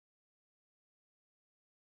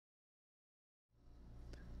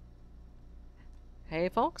Hey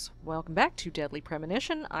folks, welcome back to Deadly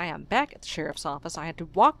Premonition. I am back at the sheriff's office. I had to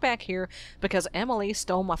walk back here because Emily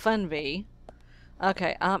stole my Funvee.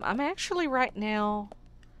 Okay, I'm actually right now,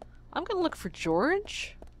 I'm gonna look for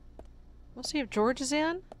George. Let's see if George is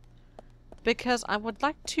in. Because I would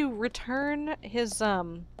like to return his,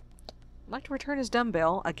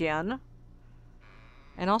 dumbbell again.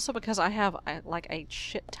 And also because I have, like, a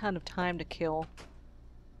shit ton of time to kill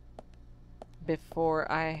before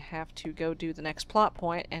I have to go do the next plot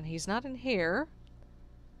point, and he's not in here.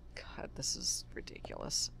 God, this is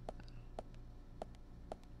ridiculous.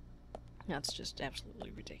 That's just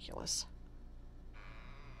absolutely ridiculous.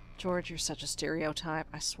 George, you're such a stereotype,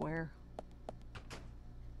 I swear.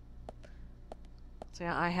 So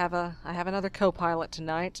yeah, I have another co-pilot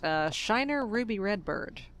tonight, Shiner Ruby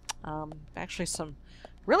Redbird. Actually some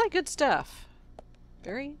really good stuff.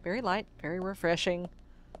 Very, very light, very refreshing.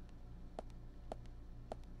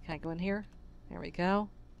 Can I go in here? There we go.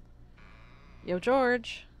 Yo,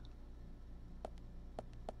 George.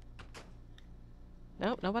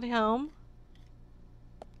 Nope, nobody home.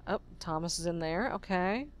 Oh, Thomas is in there.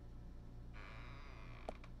 Okay.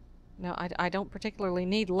 No, I don't particularly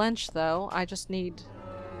need lunch, though. I just need...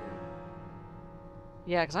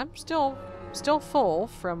 Yeah, because I'm still full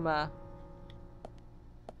from, No,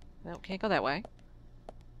 can't go that way.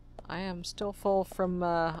 I am still full from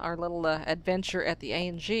our little adventure at the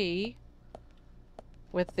A&G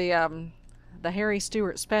with the Harry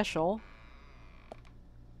Stewart special.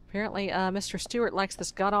 Apparently, Mr. Stewart likes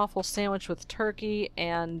this god-awful sandwich with turkey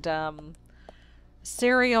and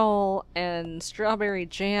cereal and strawberry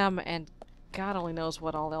jam and God only knows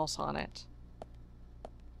what all else on it.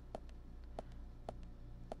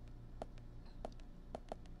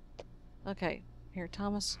 Okay, here,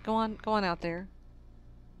 Thomas, go on out there.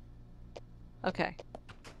 Okay.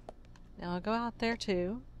 Now I'll go out there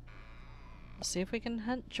too. Let's see if we can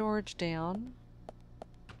hunt George down.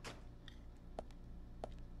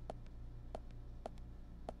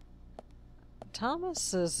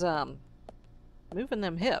 Thomas is, moving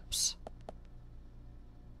them hips.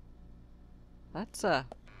 That's a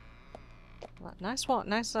nice walk,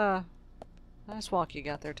 nice walk you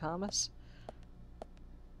got there, Thomas.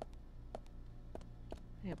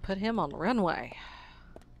 Yeah, put him on the runway.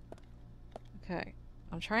 Okay,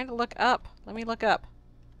 I'm trying to look up. Let me look up.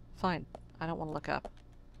 Fine, I don't want to look up.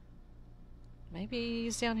 Maybe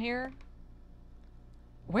he's down here?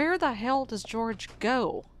 Where the hell does George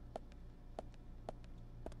go?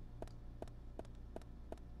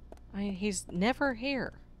 I mean, he's never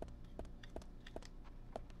here.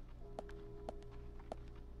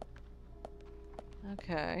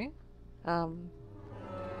 Okay.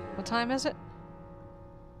 What time is it?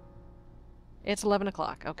 It's 11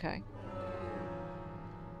 o'clock, okay.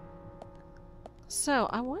 So,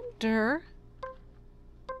 I wonder...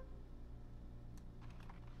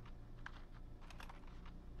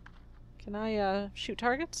 Can I, shoot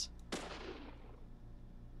targets?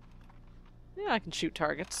 Yeah, I can shoot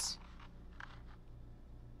targets.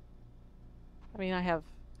 I mean, I have...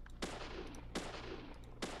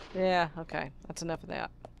 Yeah, okay. That's enough of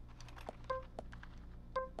that.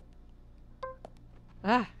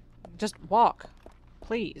 Ah! Just walk.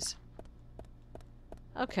 Please.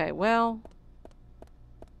 Okay, well...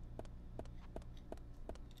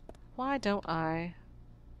 Why don't I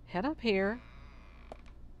head up here?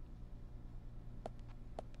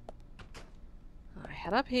 I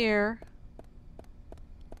head up here.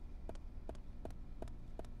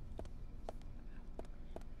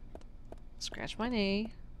 Scratch my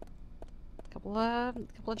knee. Couple of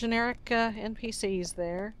generic NPCs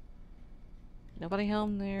there. Nobody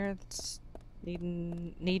home there that's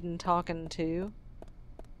needing talking to.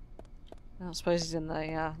 I don't suppose he's in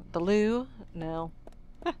the loo. No.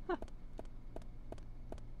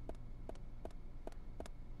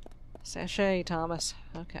 Sachet, Thomas.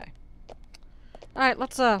 Okay. All right,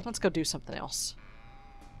 let's go do something else.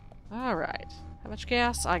 All right. How much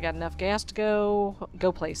gas? I got enough gas to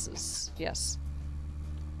go places. Yes.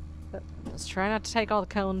 But let's try not to take all the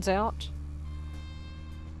cones out.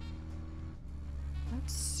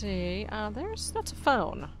 Let's see. That's a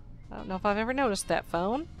phone. I don't know if I've ever noticed that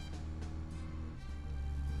phone.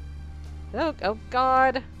 Oh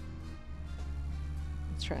God.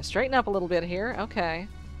 Let's try to straighten up a little bit here. Okay.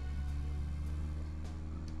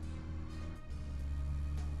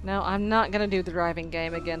 No, I'm not gonna do the driving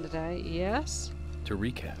game again today. Yes? To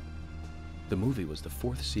recap, the movie was the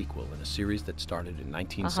fourth sequel in a series that started in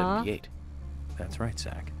 1978. That's right,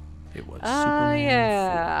 Zach. It was Oh,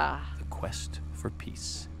 yeah. 4, The Quest for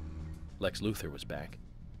Peace. Lex Luthor was back.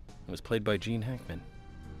 It was played by Gene Hackman.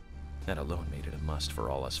 That alone made it a must for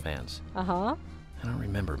all us fans. Uh-huh. I don't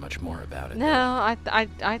remember much more about it. No, I think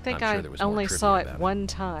I'm sure I there was more only trivia saw it about it. one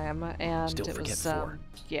time, and Still it forget was 4.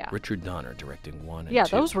 yeah. Richard Donner directing 1 and Yeah,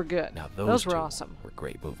 2. those were good. Now Those were two awesome. were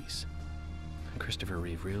great movies. And Christopher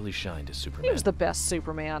Reeve really shined as Superman. He was the best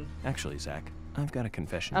Superman. Actually, Zach, I've got a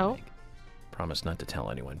confession Oh? to make. Promise not to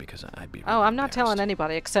tell anyone because I'd be really Oh, I'm not telling embarrassed.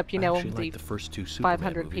 anybody except, you I know, actually the like the first 2 Superman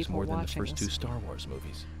 500 movies people more than the watching first 2 this. Star Wars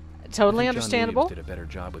movies. Totally I think understandable. John Williams did a better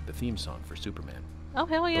job with the theme song for Superman. Oh,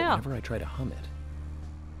 hell But yeah. whenever I try to hum it,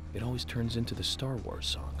 it always turns into the Star Wars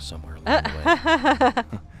song somewhere along the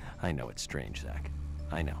way. I know it's strange, Zach.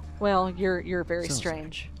 I know. Well, you're very So, Zach,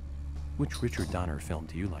 strange. Which Richard Donner film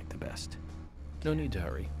do you like the best? No need to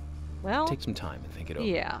hurry. Well, Take some time and think it over.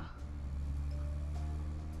 yeah.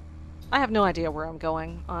 I have no idea where I'm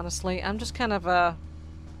going, honestly. I'm just kind of,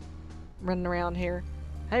 running around here.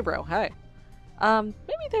 Hey, bro, hey.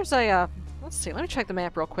 Maybe there's a, let's see, let me check the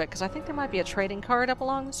map real quick, because I think there might be a trading card up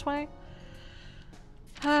along this way.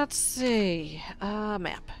 Let's see.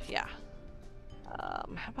 Map, yeah. How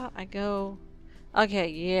about I go... Okay,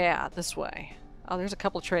 yeah, this way. Oh, there's a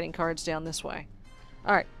couple of trading cards down this way.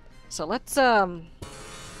 Alright, so let's, hang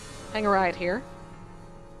a ride here.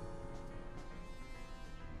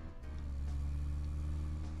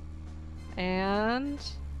 And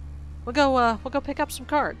we'll go pick up some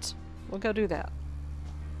cards. We'll go do that.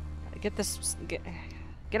 Get this, get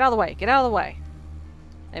out of the way, get out of the way.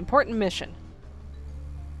 Important mission.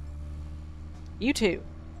 You too.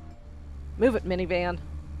 Move it, minivan.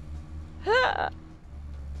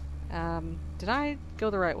 Did I go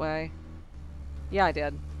the right way? Yeah, I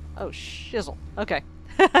did. Oh, shizzle. Okay.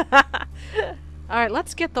 Alright,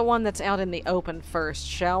 let's get the one that's out in the open first,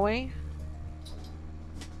 shall we?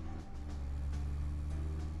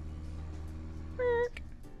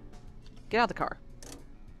 Get out of the car.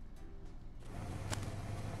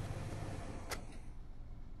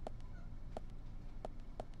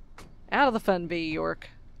 Out of the Funvee, York.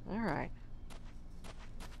 Alright.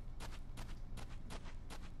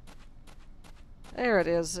 There it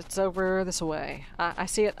is. It's over this way. I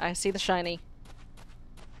see it. I see the shiny.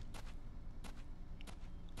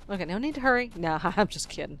 Okay, no need to hurry. Nah, I'm just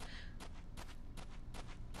kidding.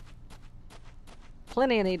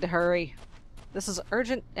 Plenty of need to hurry. This is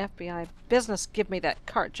urgent FBI business. Give me that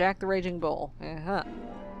cart, Jack the Raging Bull. Uh-huh.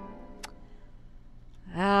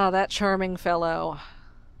 Ah, that charming fellow.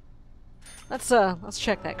 Let's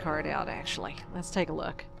check that card out, actually. Let's take a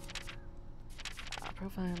look.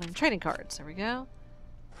 Profiling. Trading cards. There we go.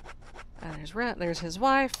 There's his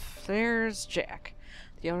wife. There's Jack.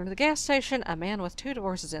 The owner of the gas station, a man with 2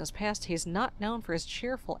 divorces in his past. He's not known for his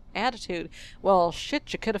cheerful attitude. Well,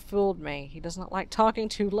 shit, you could have fooled me. He does not like talking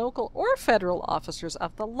to local or federal officers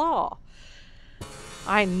of the law.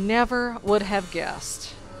 I never would have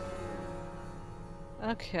guessed.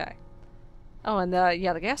 Okay. Oh, and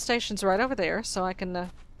yeah, the gas station's right over there, so I can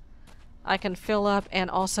fill up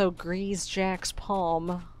and also grease Jack's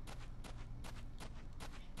palm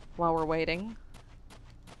while we're waiting.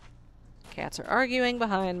 Cats are arguing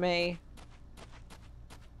behind me.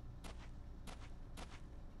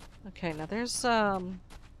 Okay, now there's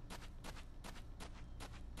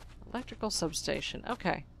electrical substation.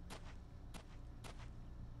 Okay.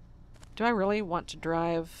 Do I really want to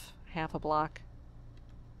drive half a block?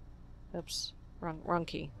 Oops, wrong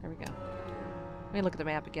key. There we go. Let me look at the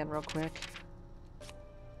map again real quick.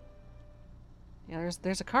 Yeah,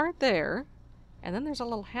 there's a card there, and then there's a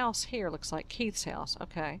little house here. Looks like Keith's house.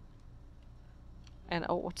 Okay. And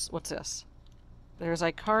oh, what's this? There's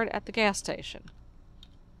a card at the gas station.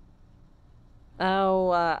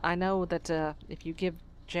 Oh, I know that if you give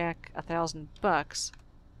Jack $1,000,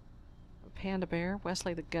 Panda Bear,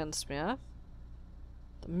 Wesley the Gunsmith,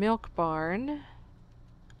 the Milk Barn,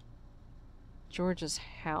 George's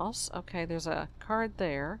house. Okay, there's a card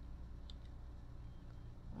there.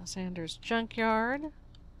 Sanders Junkyard.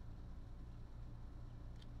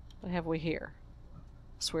 What have we here?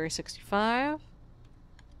 Sweary 65.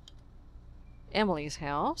 Emily's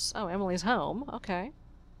house. Oh, Emily's home. Okay.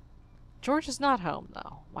 George is not home,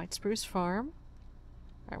 though. White Spruce Farm.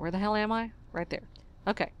 Alright, where the hell am I? Right there.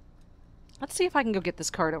 Okay. Let's see if I can go get this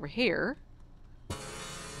card over here.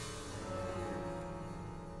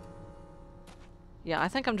 Yeah, I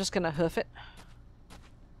think I'm just gonna hoof it.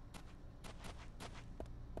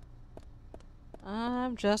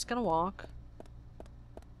 I'm just gonna walk.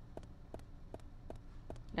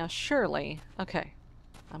 Now, surely... Okay.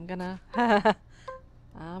 I'm gonna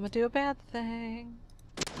do a bad thing.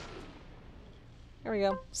 There we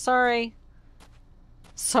go. Sorry.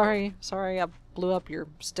 Sorry, I blew up your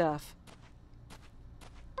stuff.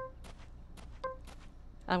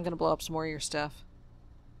 I'm gonna blow up some more of your stuff.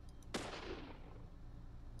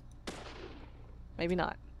 maybe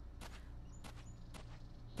not.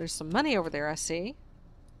 There's some money over there, I see.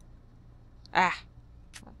 Ah!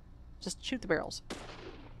 Just shoot the barrels.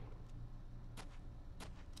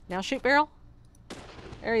 Now shoot barrel.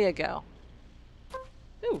 There you go.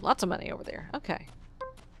 Ooh, lots of money over there. Okay.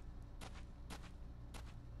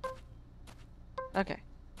 Okay.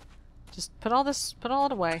 Just put all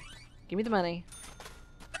it away. Give me the money.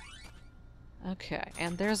 Okay,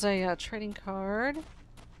 and there's a trading card.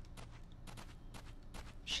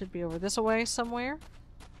 Should be over this way somewhere.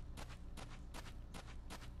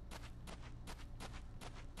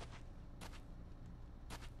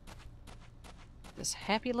 This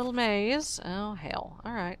happy little maze. Oh, hell.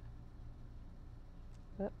 Alright.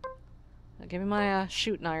 Give me my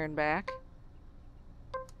shooting iron back.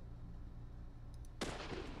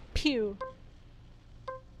 Pew!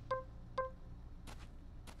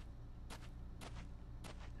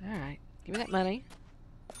 Alright. Give me that money.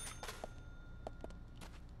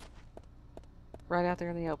 Right out there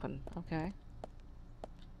in the open. Okay.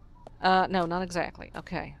 No, not exactly.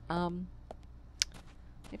 Okay.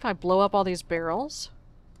 If I blow up all these barrels.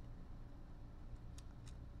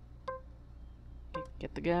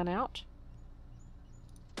 Get the gun out.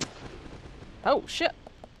 Oh, shit!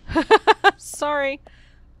 Sorry.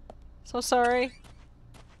 So sorry.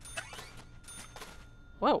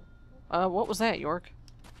 Whoa. What was that, York?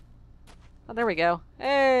 Oh, there we go.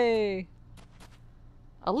 Hey!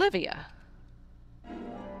 Olivia.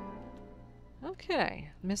 Okay.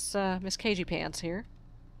 Miss Cagey Pants here.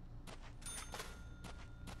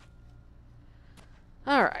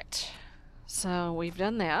 Alright. So, we've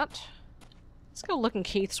done that. Let's go look in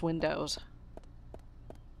Keith's windows.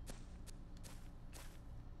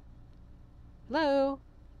 Hello?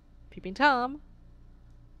 Peeping Tom?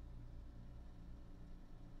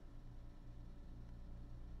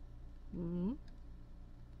 Hmm.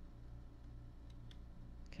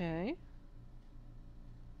 Okay.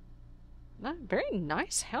 Not very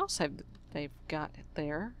nice house they've got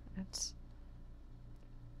there. It's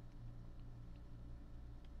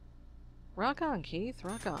rock on, Keith.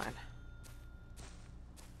 Rock on.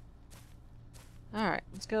 Alright,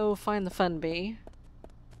 let's go find the Funvee.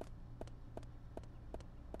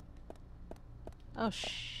 Oh,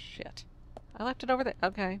 shit. I left it over there.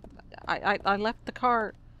 Okay. I left the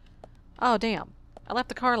car... Oh, damn. I left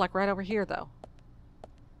the car, like, right over here, though.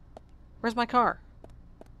 Where's my car?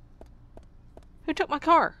 Who took my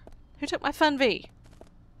car? Who took my Funvee?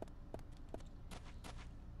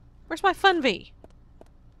 Where's my Funvee?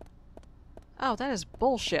 Oh, that is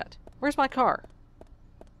bullshit. Where's my car?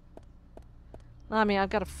 I mean, I've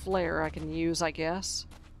got a flare I can use, I guess.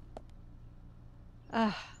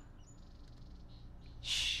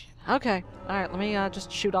 Shit. Okay. Alright, let me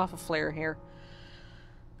just shoot off a flare here.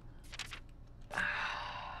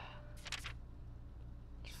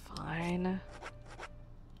 Fine.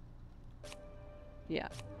 Yeah.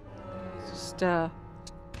 Just,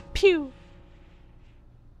 pew!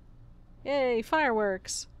 Yay,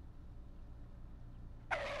 fireworks!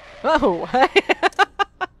 Oh!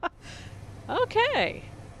 Okay.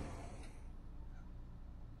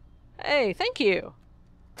 Hey, thank you.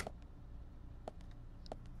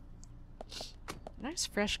 Nice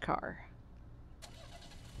fresh car.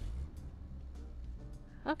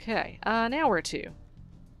 Okay, now where to?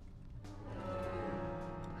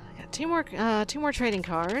 I got two more trading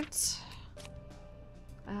cards.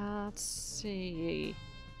 Let's see.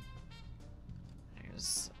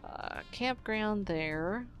 There's a campground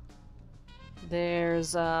there.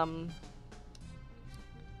 There's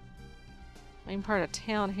main part of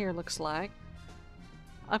town here, looks like.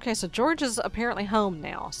 Okay, so George is apparently home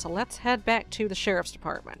now, so let's head back to the sheriff's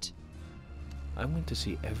department. I went to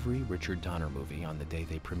see every Richard Donner movie on the day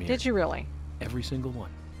they premiered. Did you really? Every single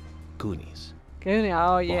one. Goonies. Goonies,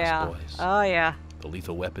 oh yeah. Lost Boys. Oh yeah. The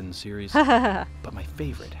Lethal Weapon series. But my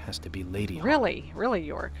favorite has to be Lady Hawk. Really? Really,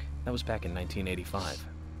 York? That was back in 1985.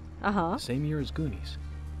 Uh-huh. Same year as Goonies.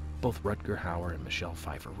 Both Rutger Hauer and Michelle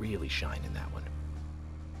Pfeiffer really shine in that one.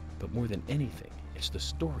 But more than anything, it's the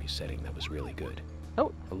story setting that was really good.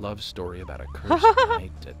 Oh. A love story about a cursed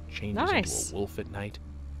knight that changes into a wolf at night,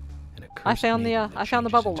 and a cursed maiden that I found the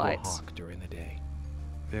bubble changes into lights. a hawk during the day.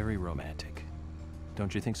 Very romantic.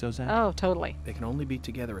 Don't you think so, Zach? Oh, totally. They can only be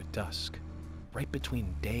together at dusk, right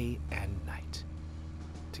between day and night.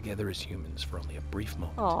 Together as humans for only a brief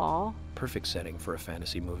moment. Aww. Perfect setting for a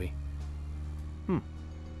fantasy movie.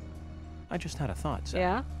 I just had a thought, Zach.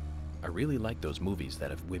 Yeah? I really like those movies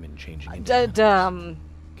that have women changing into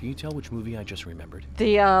Can Can you tell which movie I just remembered?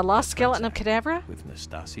 the Lost Skeleton of Exactly. Cadavra? With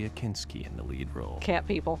Nastasia Kinski in the lead role. Cat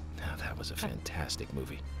people. Now, that was a fantastic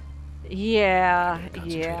movie. Yeah, Concentrate on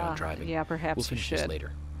yeah, driving. yeah, perhaps We'll you finish this should.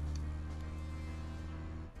 later.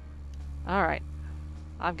 Alright.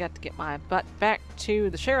 I've got to get my butt back to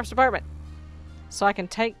the sheriff's department so I can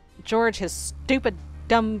take George his stupid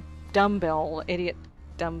dumbbell, idiot,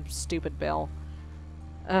 dumb, stupid bell.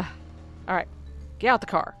 Alright. Get out the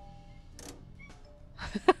car.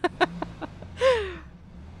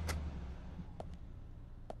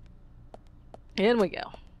 In we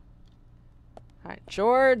go. Alright,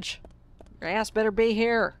 George. Your ass better be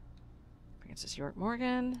here. Francis York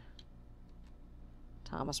Morgan.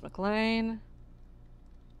 Thomas McLean.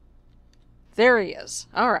 There he is.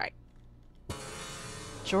 Alright.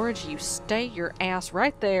 George, you stay your ass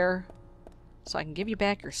right there so I can give you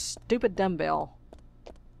back your stupid dumbbell.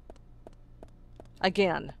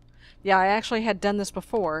 Again. Yeah, I actually had done this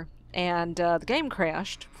before, and the game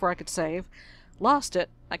crashed before I could save. Lost it.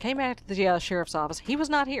 I came back to the sheriff's office. He was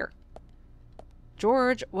not here.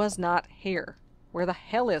 George was not here. Where the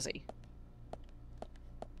hell is he?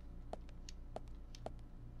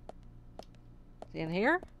 Is he in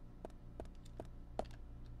here?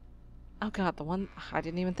 Oh god, the one... I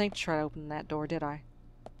didn't even think to try to open that door, did I?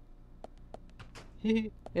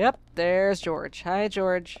 Yep, there's George. Hi,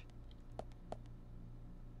 George.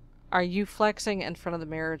 Are you flexing in front of the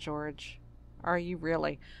mirror, George? Are you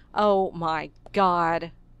really? Oh my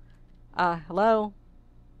god. Hello?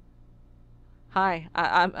 Hi,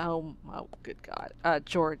 I'm... Oh, good god.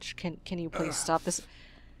 George, can you please stop this?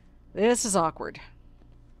 This is awkward.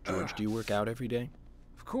 George, do you work out every day?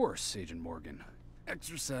 Of course, Agent Morgan.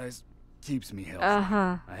 Exercise keeps me healthy.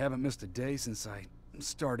 Uh-huh. I haven't missed a day since I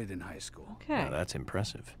started in high school. Okay. Now that's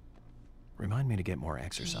impressive. Remind me to get more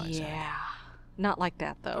exercise in. Yeah. Not like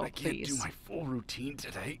that, though, But I can't please. do my full routine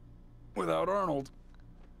today without Arnold.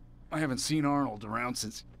 I haven't seen Arnold around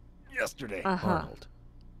since yesterday. Uh-huh. Arnold.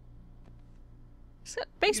 He's got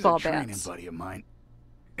baseball He's a training bats. buddy of mine.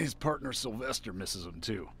 His partner Sylvester misses him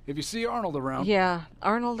too. If you see Arnold around, Yeah,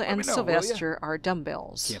 Arnold me and know, will ya? Sylvester are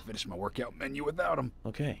dumbbells. can't finish my workout menu without him.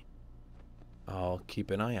 Okay. I'll keep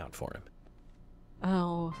an eye out for him.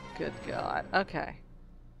 Oh, good god. Okay.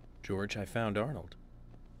 George, I found Arnold.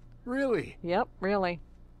 Really? Yep, really.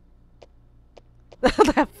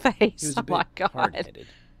 That face. He was a Oh bit my god. hard-headed,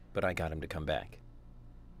 but I got him to come back.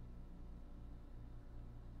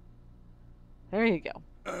 There you go.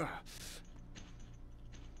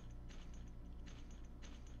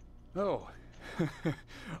 Oh.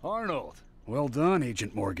 Arnold. Well done,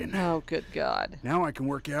 Agent Morgan. Oh, good god. Now I can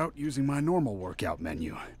work out using my normal workout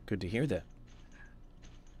menu. Good to hear that.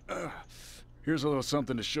 Here's a little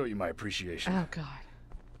something to show you my appreciation. Oh god.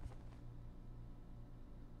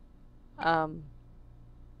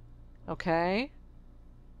 Okay.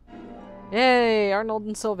 Yay, Arnold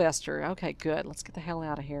and Sylvester. Okay, good. Let's get the hell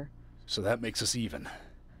out of here. So that makes us even.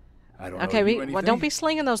 I don't Okay, owe you anything, well, don't be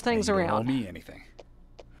slinging those things and you around. don't owe me anything.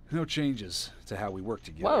 No changes to how we work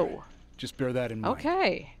together. Whoa. Just bear that in mind.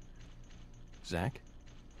 Okay. Zach,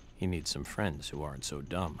 he needs some friends who aren't so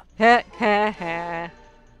dumb. Ha ha ha.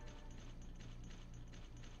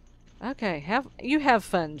 Okay, you have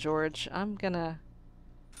fun, George. I'm gonna...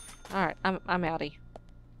 Alright, I'm outie.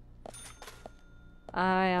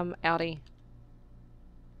 I am outie.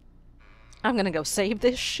 I'm gonna go save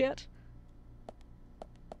this shit.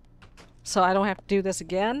 So I don't have to do this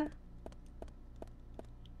again.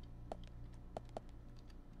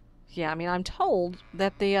 Yeah, I mean, I'm told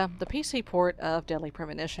that the PC port of Deadly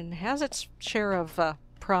Premonition has its share of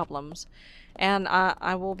problems, and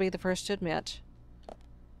I will be the first to admit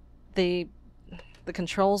the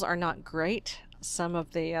controls are not great. Some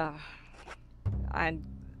of the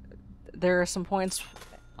there are some points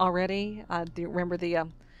already. Do you remember the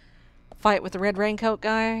fight with the red raincoat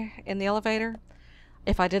guy in the elevator?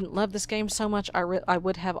 If I didn't love this game so much, I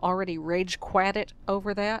would have already rage quitted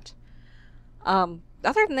over that.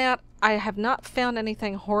 Other than that, I have not found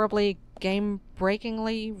anything horribly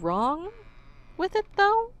game-breakingly wrong with it,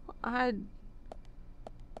 though. I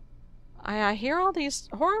hear all these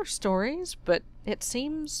horror stories, but it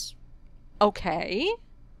seems okay.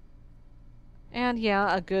 And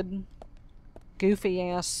yeah, a good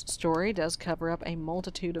goofy-ass story does cover up a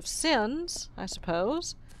multitude of sins, I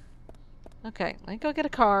suppose. Okay, let me go get a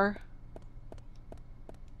car.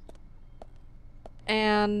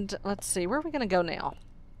 And let's see, where are we going to go now?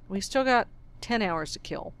 We still got 10 hours to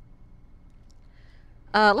kill.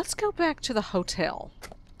 Let's go back to the hotel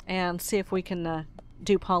and see if we can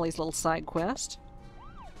do Polly's little side quest.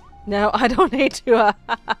 No, I don't need to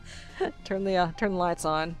turn the lights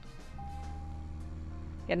on.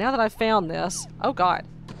 Yeah, now that I've found this... Oh god,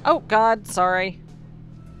 sorry.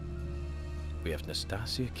 We have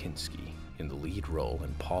Nastasia Kinski in the lead role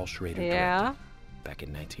in Paul Schrader Yeah. directed back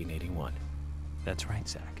in 1981. That's right,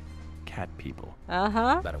 Zach. Cat people.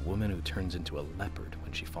 Uh-huh. About a woman who turns into a leopard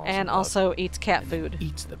when she falls in And love, also eats cat and then food.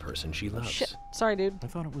 eats the person she loves. Shit. Sorry, dude. I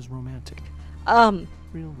thought it was romantic.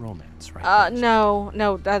 Real romance, right? guys? No,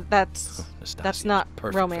 that's Nastasia not was perfect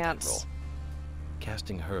for that romance. role.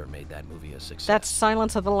 Casting her made that movie a success. That's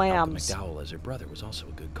Silence of the Malcolm Lambs. McDowell as her brother was also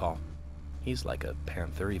a good call. He's like a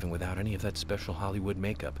panther even without any of that special Hollywood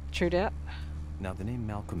makeup. True dat. Now, the name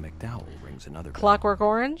Malcolm McDowell rings another bell. Clockwork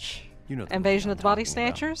Orange. You know the Invasion movie of the Body I'm talking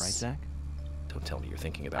about, Snatchers? right, Zach? Don't tell me you're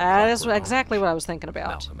thinking about That is Clockwork exactly Orange. what I was thinking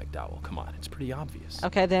about. Malcolm McDowell, come on, it's pretty obvious.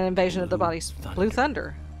 Okay, then Invasion of the Blue Body... Thunder. Blue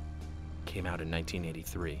Thunder. Came out in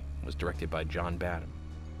 1983. Was directed by John Badham.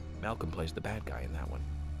 Malcolm plays the bad guy in that one.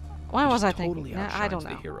 Why He was just I totally thinking? I don't outshines know.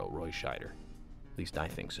 the hero, Roy Scheider. At least I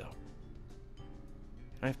think so.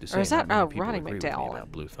 I have to say, Or is that not many people Roddy agree with me McDowell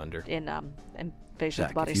about Blue Thunder. in Invasion of Zach,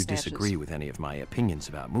 the Body if you Snatchers? disagree with any of my opinions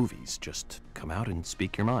about movies, just come out and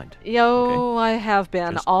speak your mind. Yo, I have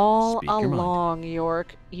been Just all speak your mind. along,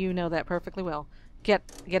 York. You know that perfectly well. Get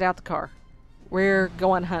out the car. We're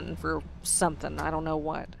going hunting for something. I don't know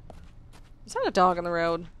what. Is that a dog on the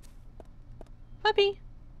road? Puppy.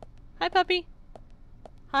 Hi, puppy.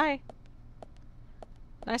 Hi.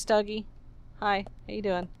 Nice doggy. Hi. How you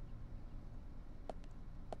doing?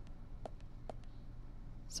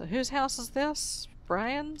 So whose house is this?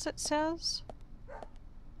 Brian's, it says?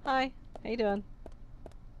 Hi. How you doing?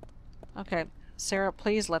 Okay. Sarah,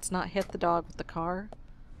 please, let's not hit the dog with the car.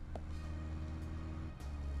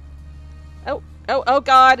 Oh,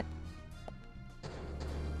 God!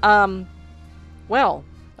 Well,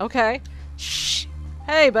 okay. Shh!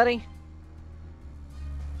 Hey, buddy!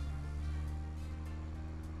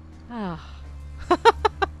 Ah.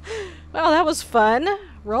 Well, that was fun.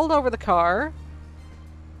 Rolled over the car.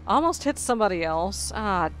 Almost hit somebody else.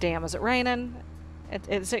 Ah, damn, is it raining?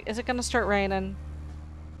 Is it gonna start raining?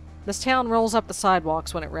 This town rolls up the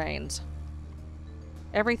sidewalks when it rains.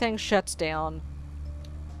 Everything shuts down.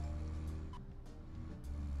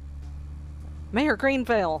 Mayor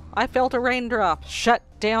Greenville, I felt a raindrop. Shut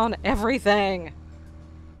down everything.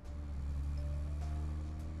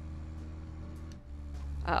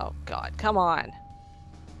 Oh, God, come on.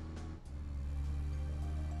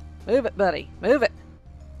 Move it, buddy. Move it.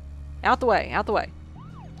 Out the way, out the way.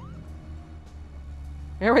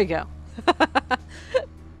 There we go.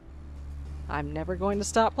 I'm never going to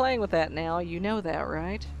stop playing with that now. You know that,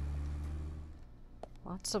 right?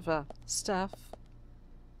 Lots of, stuff.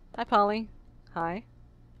 Hi, Polly. Hi.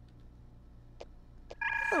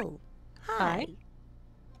 Oh, hi.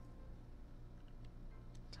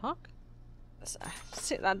 Talk?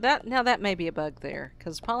 See, that may be a bug there,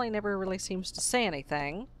 because Polly never really seems to say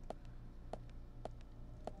anything.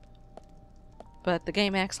 But the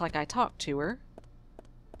game acts like I talk to her.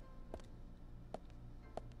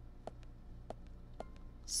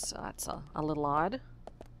 So that's a little odd.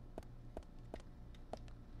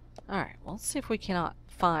 Alright, well, let's see if we cannot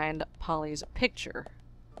find Polly's picture.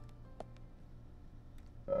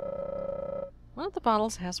 One of the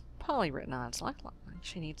bottles has Polly written on it. It's like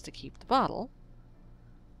she needs to keep the bottle.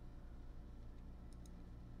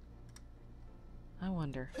 I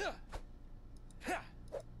wonder.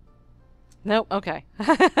 Nope, okay.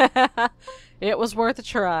 It was worth a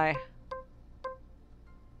try.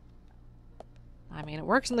 I mean, it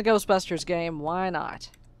works in the Ghostbusters game. Why not?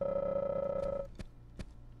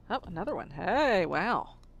 Oh, another one. Hey,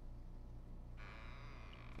 wow.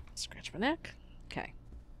 Scratch my neck. Okay.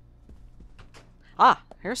 Ah,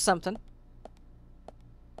 here's something.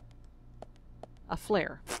 A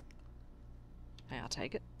flare. Okay, I'll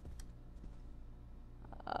take it.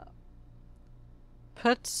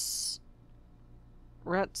 Puts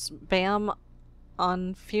Bam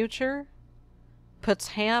on future. Puts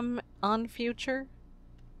ham on future.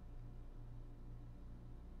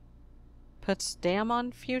 Puts dam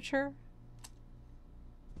on future.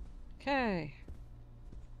 Okay.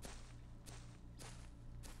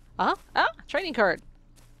 Trading card.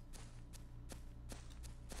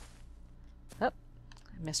 Oh,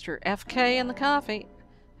 Mr. FK in the coffee.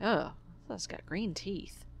 Oh, that's got green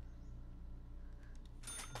teeth.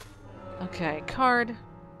 Okay, card.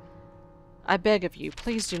 I beg of you,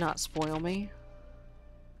 please do not spoil me.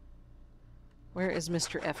 Where is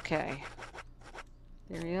Mr. FK?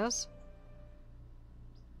 There he is.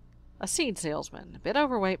 A seed salesman. A bit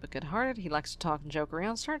overweight but good-hearted. He likes to talk and joke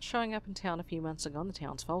around. Started showing up in town a few months ago and the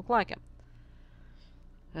townsfolk like him.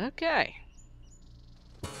 Okay.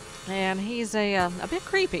 And he's a bit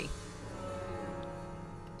creepy.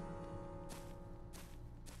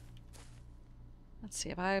 Let's see,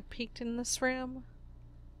 have I peeked in this room?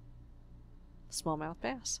 Smallmouth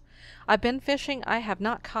bass. I've been fishing. I have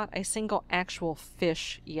not caught a single actual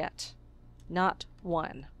fish yet. Not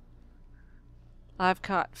one. I've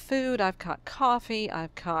caught food, I've caught coffee,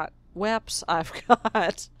 I've caught whelps, I've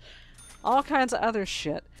caught all kinds of other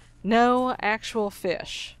shit. No actual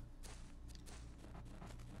fish.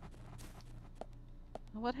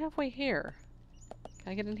 What have we here?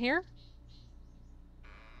 Can I get in here?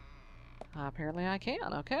 Apparently I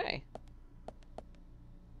can, okay.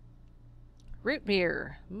 Root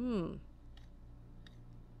beer. Well,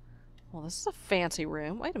 this is a fancy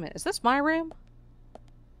room. Wait a minute, is this my room?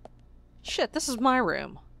 Shit, this is my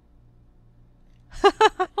room.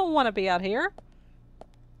 I don't want to be out here.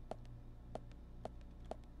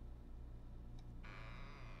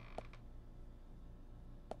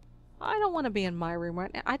 I don't want to be in my room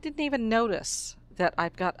right now. I didn't even notice that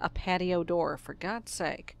I've got a patio door, for God's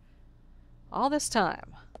sake. All this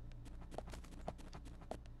time.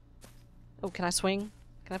 Oh, can I swing?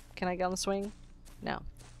 Can I get on the swing? No.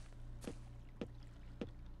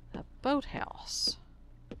 A boathouse.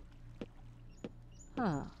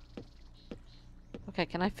 Huh. Okay,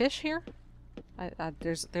 can I fish here?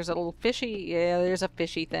 There's a little fishy... Yeah, there's a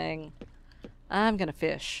fishy thing. I'm gonna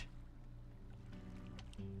fish.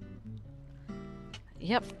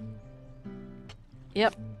 Yep.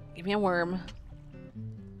 Yep. Give me a worm.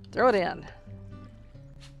 Throw it in.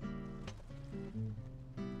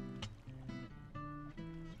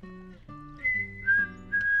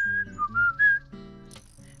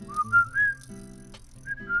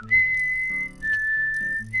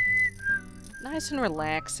 Nice and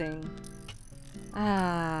relaxing.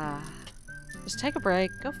 Just take a break,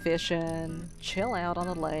 go fishing, chill out on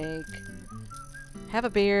the lake, have a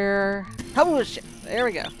beer. Oh shit! There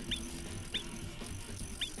we go.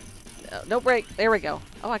 No break. There we go.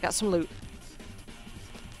 Oh, I got some loot.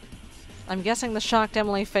 I'm guessing the shocked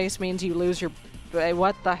Emily face means you lose your...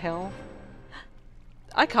 What the hell?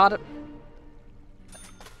 I caught it.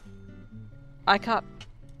 I caught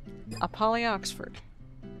a Polly Oxford.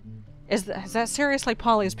 Is that seriously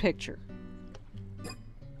Polly's picture?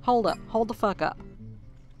 Hold up. Hold the fuck up.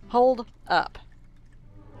 Hold up.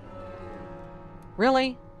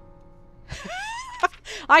 Really?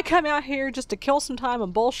 I come out here just to kill some time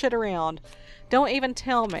and bullshit around. Don't even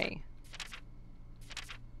tell me.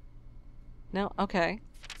 No? Okay.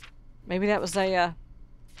 Maybe that was a,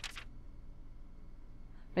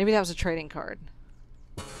 maybe that was a trading card.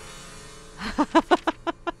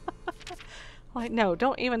 Like, no,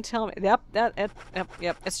 don't even tell me. Yep,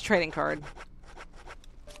 yep, it's a trading card.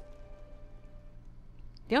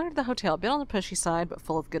 The owner of the hotel, a bit on the pushy side, but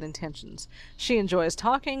full of good intentions. She enjoys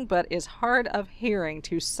talking, but is hard of hearing,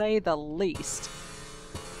 to say the least.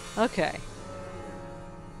 Okay.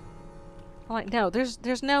 Like, no,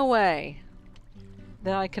 there's no way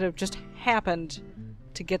that I could have just happened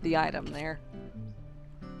to get the item there.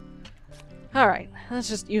 Alright, let's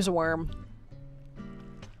just use a worm.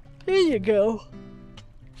 Here you go.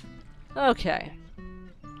 Okay.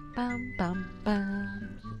 Bum, bum,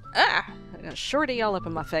 bum. Ah! I got a shorty all up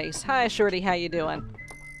in my face. Hi, shorty, how you doing?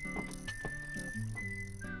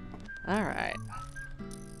 Alright.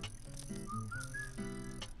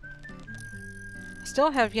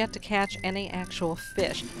 Still have yet to catch any actual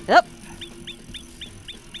fish. Yep.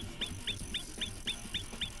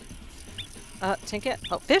 Tinket.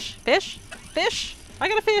 Oh, fish! Fish! Fish! I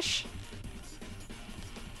got a fish!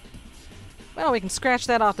 Well, we can scratch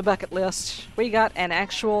that off the bucket list. We got an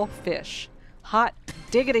actual fish. Hot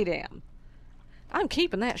diggity damn. I'm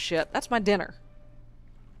keeping that shit. That's my dinner.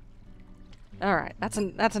 Alright,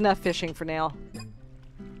 that's enough fishing for now.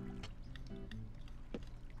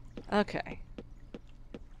 Okay.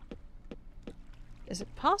 Is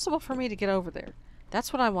it possible for me to get over there?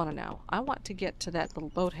 That's what I want to know. I want to get to that little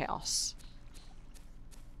boathouse.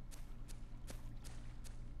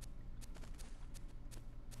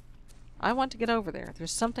 I want to get over there.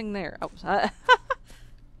 There's something there. Oh,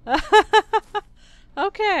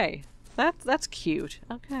 okay. That's cute.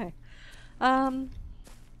 Okay.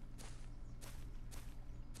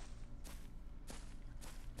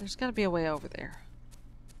 There's got to be a way over there.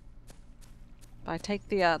 If I take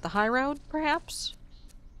the high road, perhaps?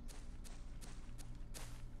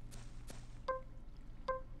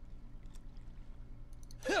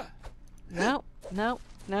 No, no,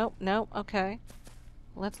 no, no. Okay.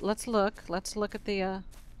 Let's look. Let's look at the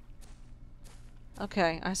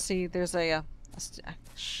Okay, I see there's a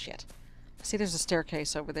shit. I see there's a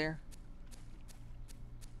staircase over there.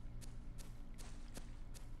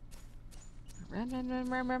 Run, run, run,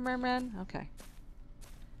 run, run, run, run. Okay.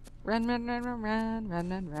 Run, run, run, run, run, run,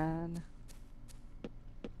 run, run.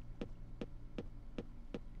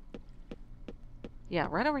 Yeah,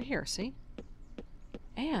 right over here, see?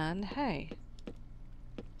 And, hey.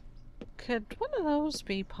 Could one of those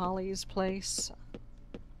be Polly's place?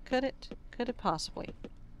 Could it? Could it possibly?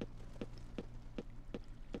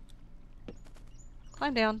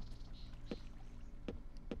 Climb down.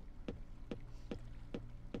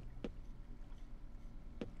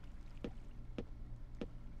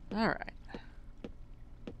 Alright.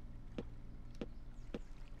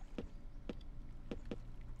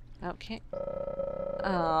 Okay.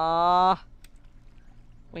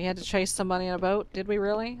 We had to chase somebody in a boat, did we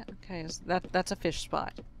really? Okay, that's a fish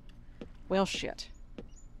spot. Well, shit.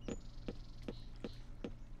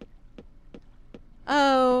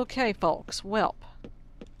 Okay, folks. Well,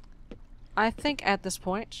 I think at this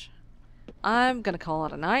point, I'm gonna call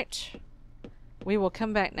it a night. We will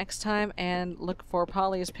come back next time and look for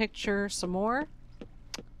Polly's picture some more.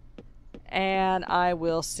 And I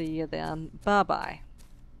will see you then. Bye-bye.